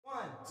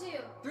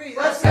3,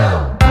 let's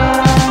go!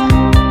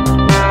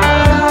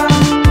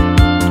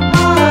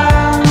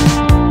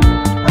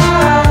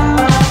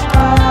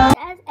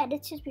 As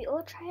editors, we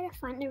all try to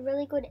find a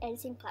really good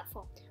editing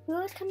platform. We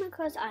always come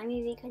across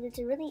iMovie because it's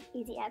a really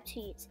easy app to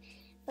use.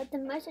 But the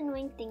most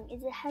annoying thing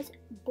is it has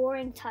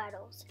boring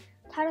titles.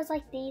 Titles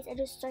like these are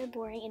just so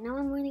boring and no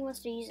one really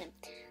wants to use them.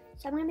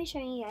 So I'm going to be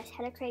showing you guys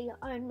how to create your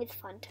own with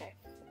FONTS.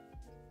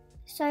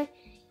 So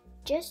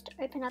just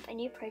open up a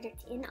new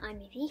project in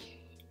iMovie,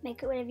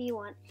 make it whatever you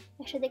want,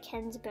 make sure the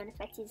Ken's burn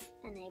effect is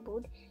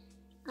enabled.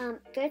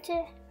 Go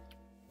to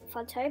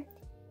FONTS,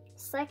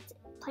 select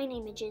plain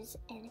images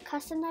and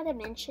custom the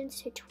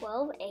dimensions to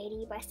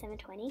 1280 by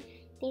 720.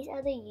 These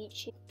are the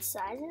YouTube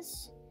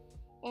sizes,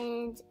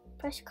 and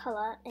press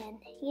color and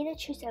either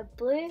choose a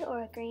blue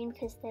or a green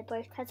because they're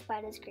both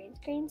classified as green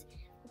screens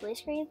or blue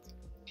screens.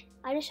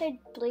 I just showed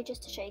blue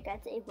just to show you guys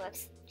that it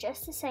works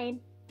just the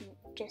same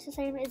as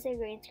the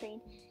green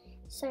screen.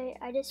 So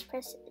I just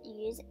press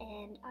use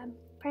and I'm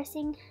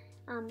pressing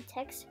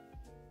text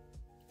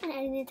and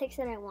adding the text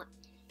that I want,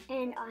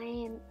 and I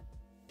am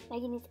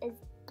making this as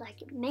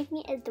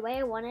making it the way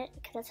I want it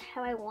because that's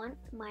how I want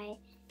my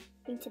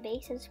thing to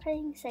be. So just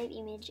pressing save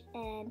image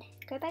and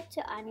go back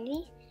to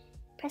iMovie,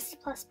 press the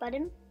plus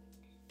button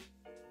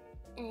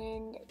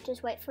and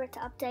just wait for it to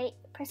update.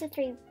 Press the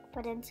 3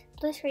 buttons,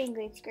 blue screen,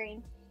 green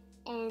screen,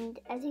 and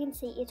as you can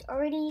see it's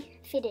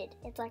already fitted.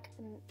 It's like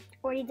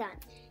already done,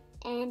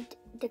 and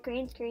the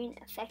green screen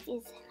effect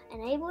is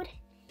enabled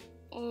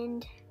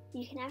and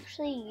you can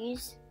actually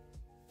use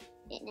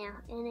it now,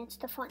 and it's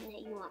the font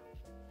that you want.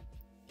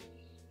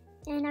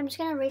 And I'm just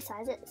going to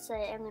resize it, so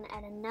I'm going to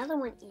add another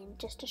one in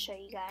just to show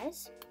you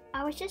guys.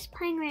 I was just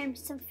playing around with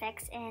some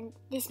effects and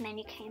this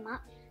menu came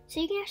up. So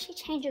you can actually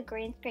change your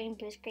green screen,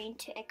 blue screen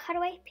to a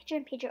cutaway,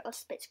 picture-in-picture or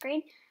split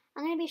screen.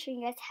 I'm going to be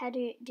showing you guys how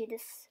to do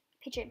this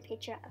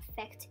picture-in-picture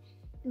effect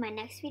in my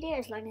next video,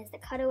 as long as the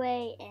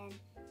cutaway and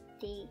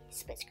the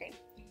split screen.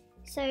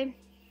 So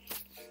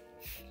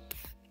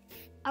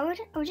I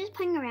was just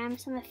playing around with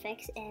some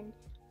effects and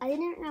I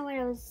didn't know what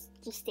I was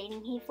just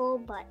standing here for,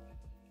 but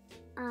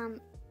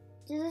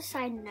just a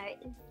side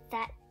note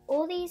that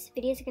all these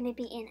videos are going to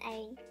be in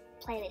a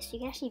playlist. You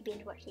can actually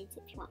binge watch these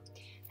if you want.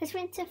 I just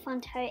went to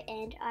FONTS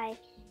and I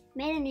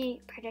made a new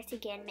project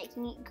again,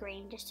 making it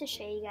green, just to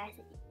show you guys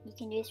that you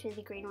can do this with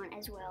the green one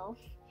as well.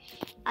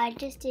 I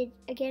just did,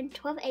 again,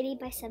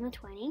 1280 by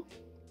 720.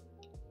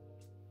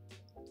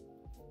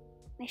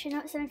 Make sure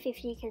not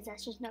 750 because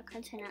that's just not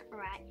going to turn out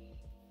right.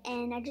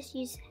 And I just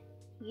use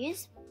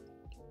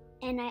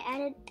and I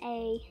added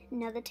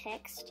another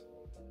text.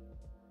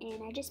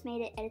 And I just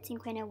made it Editing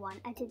Queen 01.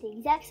 I did the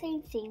exact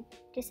same thing,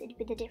 just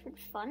with a different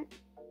font.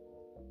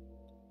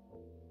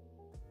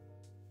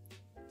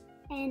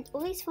 And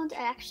all these fonts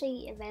are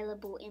actually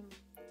available in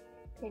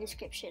the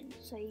description,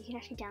 so you can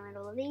actually download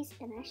all of these.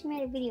 And I actually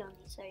made a video on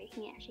these, so you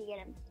can actually get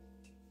them.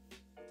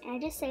 And I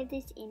just saved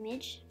this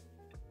image.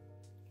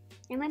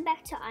 And went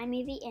back to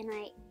iMovie and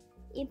I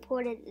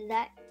imported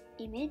that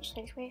image.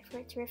 So I just wait for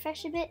it to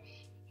refresh a bit,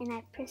 and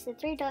I pressed the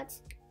 3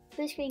 dots.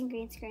 Blue screen,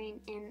 green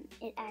screen, and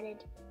it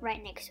added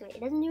right next to it.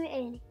 It doesn't do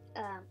any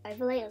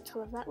overlay on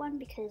top of that one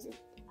because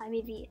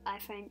iMovie,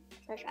 iPhone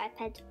 /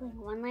 iPad doing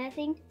one layer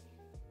thing.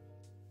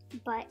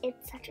 But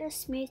it's such a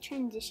smooth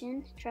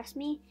transition, trust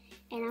me.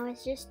 And I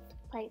was just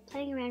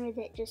playing around with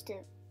it just to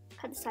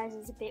cut the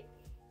sizes a bit.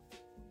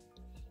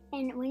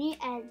 And when you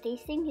add these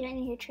things, you don't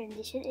need to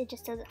transition. It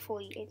just does it for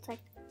you. It's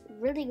like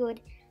really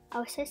good. I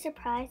was so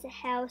surprised at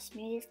how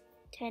smooth this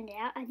turned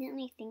out. I didn't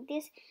really think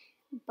this,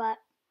 but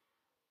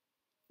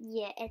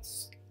yeah,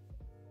 it's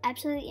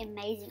absolutely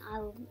amazing.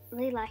 I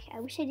really like it. I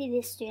wish I did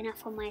this sooner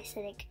for my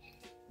aesthetic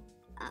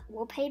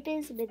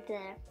wallpapers with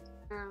the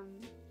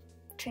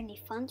trendy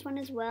fonts one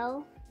as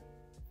well.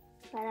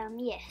 But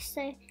yeah,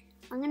 so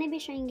I'm going to be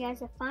showing you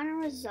guys the final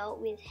result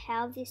with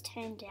how this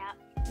turned out.